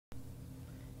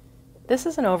This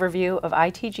is an overview of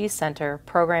ITG Center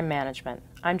Program Management.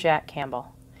 I'm Jack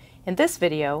Campbell. In this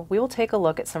video, we will take a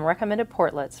look at some recommended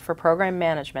portlets for program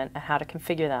management and how to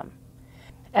configure them.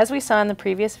 As we saw in the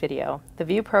previous video, the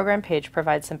View Program page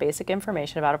provides some basic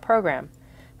information about a program.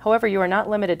 However, you are not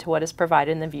limited to what is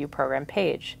provided in the View Program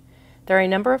page. There are a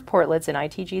number of portlets in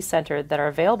ITG Center that are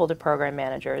available to program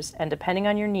managers, and depending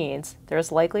on your needs, there is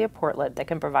likely a portlet that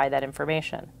can provide that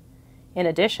information. In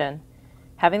addition,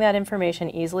 having that information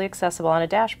easily accessible on a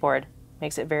dashboard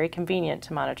makes it very convenient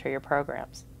to monitor your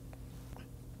programs.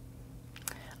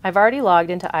 I've already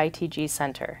logged into ITG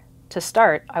Center. To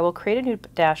start, I will create a new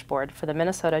dashboard for the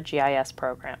Minnesota GIS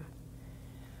program.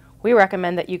 We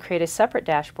recommend that you create a separate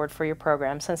dashboard for your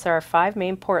program since there are 5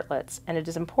 main portlets, and it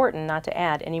is important not to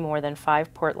add any more than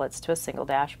 5 portlets to a single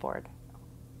dashboard.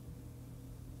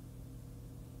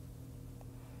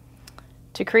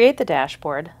 To create the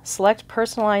dashboard, select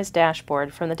Personalize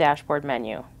Dashboard from the Dashboard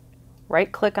menu.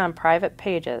 Right-click on Private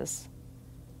Pages,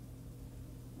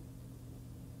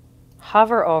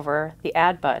 hover over the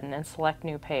Add button and select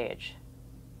New Page.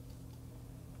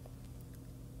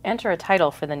 Enter a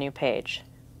title for the new page.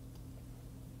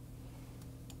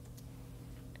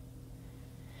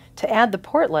 To add the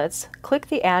portlets, click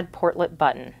the Add Portlet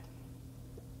button.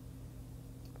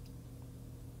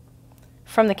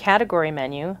 From the Category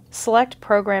menu, select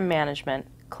Program Management,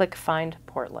 click Find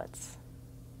Portlets.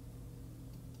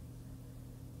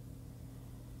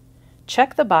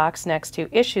 Check the box next to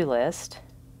Issue List,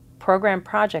 Program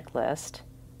Project List,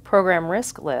 Program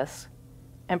Risk List,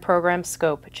 and Program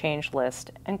Scope Change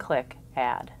List, and click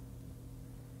Add.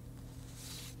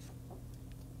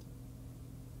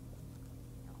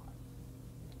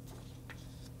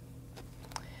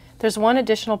 There's one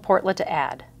additional portlet to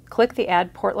add. Click the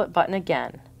Add Portlet button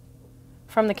again.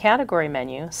 From the Category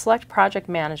menu, select Project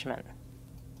Management.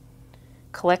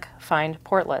 Click Find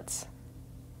Portlets.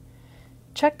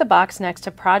 Check the box next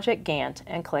to Project Gantt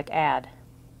and click Add.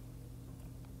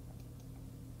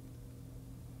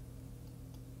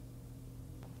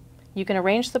 You can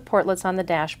arrange the portlets on the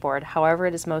dashboard however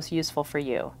it is most useful for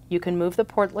you. You can move the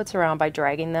portlets around by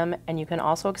dragging them, and you can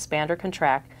also expand or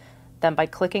contract them by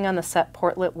clicking on the Set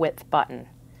Portlet Width button.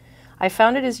 I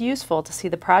found it is useful to see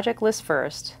the project list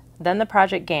first, then the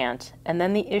project Gantt, and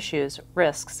then the issues,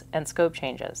 risks, and scope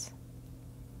changes.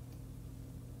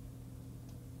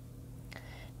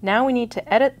 Now we need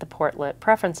to edit the portlet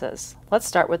preferences. Let's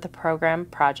start with the Program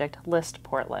Project List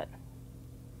portlet.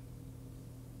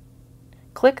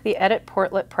 Click the Edit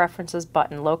Portlet Preferences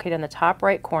button located in the top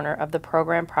right corner of the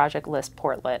Program Project List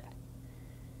portlet.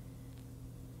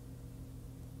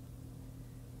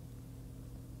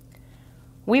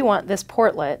 We want this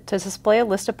portlet to display a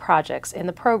list of projects in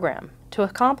the program. To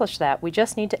accomplish that, we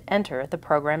just need to enter the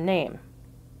program name.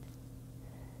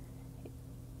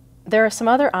 There are some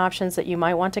other options that you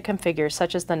might want to configure,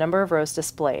 such as the number of rows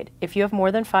displayed. If you have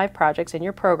more than 5 projects in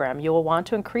your program, you will want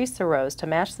to increase the rows to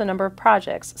match the number of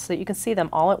projects so that you can see them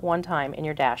all at one time in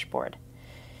your dashboard.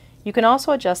 You can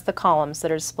also adjust the columns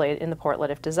that are displayed in the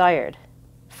portlet if desired.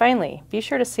 Finally, be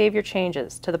sure to save your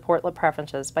changes to the portlet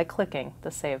preferences by clicking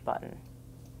the Save button.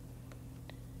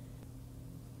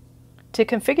 To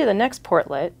configure the next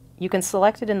portlet, you can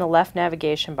select it in the left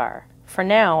navigation bar. For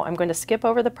now, I'm going to skip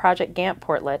over the Project Gantt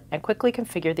portlet and quickly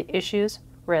configure the Issues,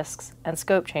 Risks, and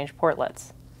Scope Change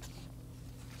portlets.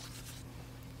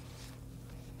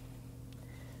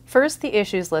 First, the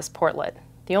Issues List portlet.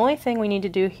 The only thing we need to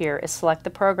do here is select the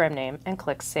program name and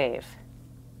click Save.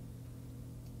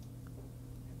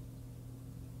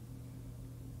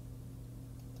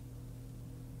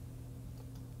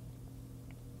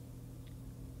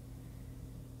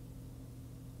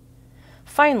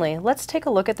 Finally, let's take a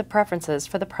look at the preferences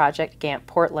for the Project Gantt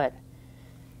portlet.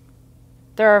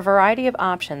 There are a variety of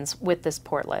options with this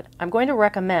portlet. I'm going to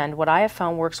recommend what I have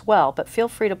found works well, but feel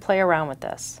free to play around with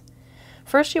this.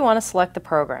 First, you want to select the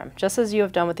program, just as you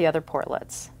have done with the other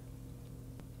portlets.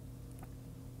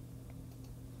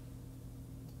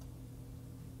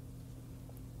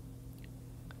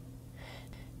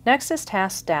 Next is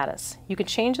task status. You can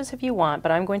change this if you want,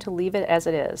 but I'm going to leave it as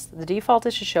it is. The default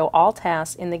is to show all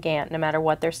tasks in the Gantt no matter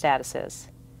what their status is.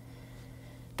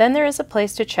 Then there is a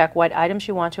place to check what items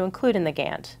you want to include in the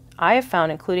Gantt. I have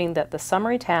found including the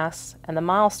summary tasks and the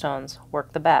milestones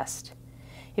work the best.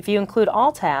 If you include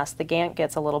all tasks, the Gantt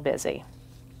gets a little busy.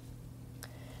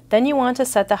 Then you want to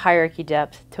set the hierarchy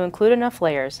depth to include enough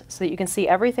layers so that you can see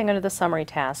everything under the summary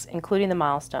tasks, including the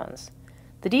milestones.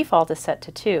 The default is set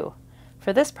to 2.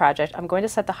 For this project, I'm going to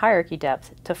set the hierarchy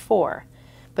depth to 4,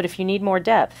 but if you need more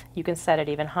depth, you can set it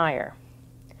even higher.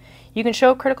 You can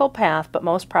show critical path, but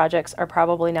most projects are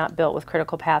probably not built with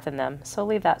critical path in them, so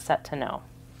leave that set to no.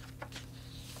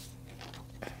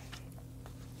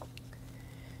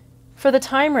 For the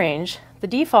time range, the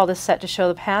default is set to show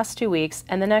the past 2 weeks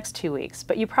and the next 2 weeks,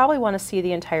 but you probably want to see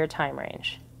the entire time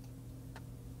range.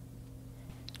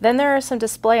 Then there are some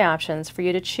display options for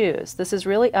you to choose. This is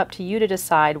really up to you to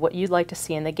decide what you'd like to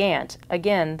see in the Gantt.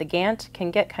 Again, the Gantt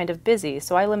can get kind of busy,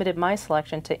 so I limited my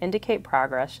selection to indicate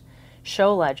progress,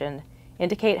 show legend,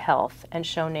 indicate health, and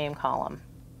show name column.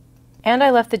 And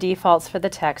I left the defaults for the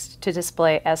text to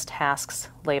display as tasks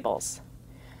labels.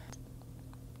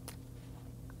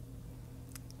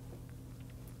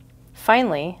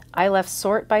 Finally, I left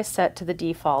sort by set to the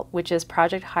default, which is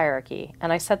project hierarchy,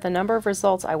 and I set the number of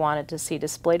results I wanted to see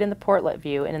displayed in the portlet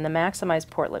view and in the maximized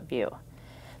portlet view.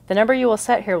 The number you will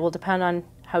set here will depend on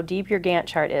how deep your Gantt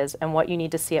chart is and what you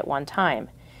need to see at one time.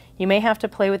 You may have to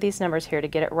play with these numbers here to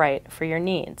get it right for your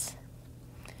needs.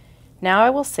 Now I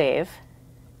will save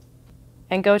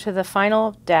and go to the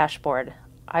final dashboard.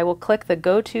 I will click the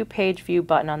Go to Page View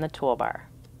button on the toolbar.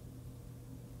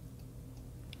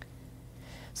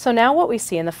 So now what we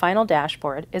see in the final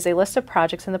dashboard is a list of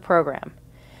projects in the program.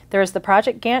 There is the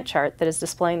project Gantt chart that is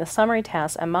displaying the summary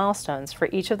tasks and milestones for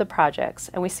each of the projects,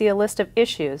 and we see a list of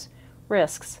issues,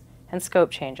 risks, and scope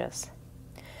changes.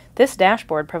 This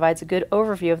dashboard provides a good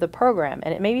overview of the program,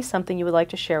 and it may be something you would like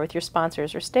to share with your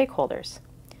sponsors or stakeholders.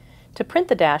 To print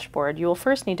the dashboard, you will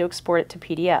first need to export it to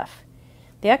PDF.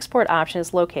 The export option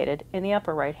is located in the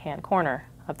upper right-hand corner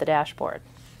of the dashboard.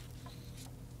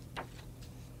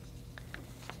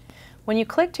 When you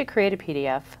click to create a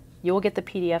PDF, you will get the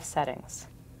PDF settings.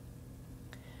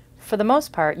 For the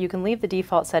most part, you can leave the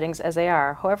default settings as they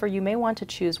are, however you may want to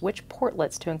choose which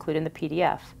portlets to include in the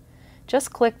PDF.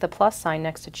 Just click the plus sign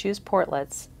next to Choose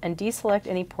Portlets and deselect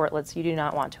any portlets you do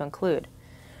not want to include.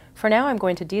 For now, I'm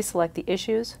going to deselect the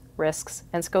issues, risks,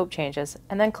 and scope changes,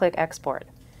 and then click Export.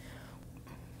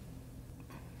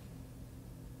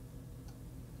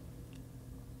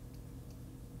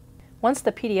 Once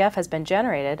the PDF has been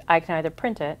generated, I can either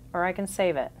print it or I can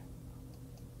save it.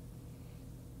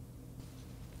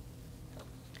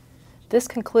 This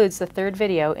concludes the third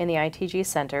video in the ITG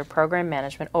Center Program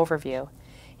Management Overview.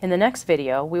 In the next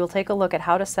video, we will take a look at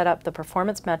how to set up the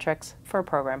performance metrics for a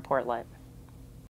program portlet.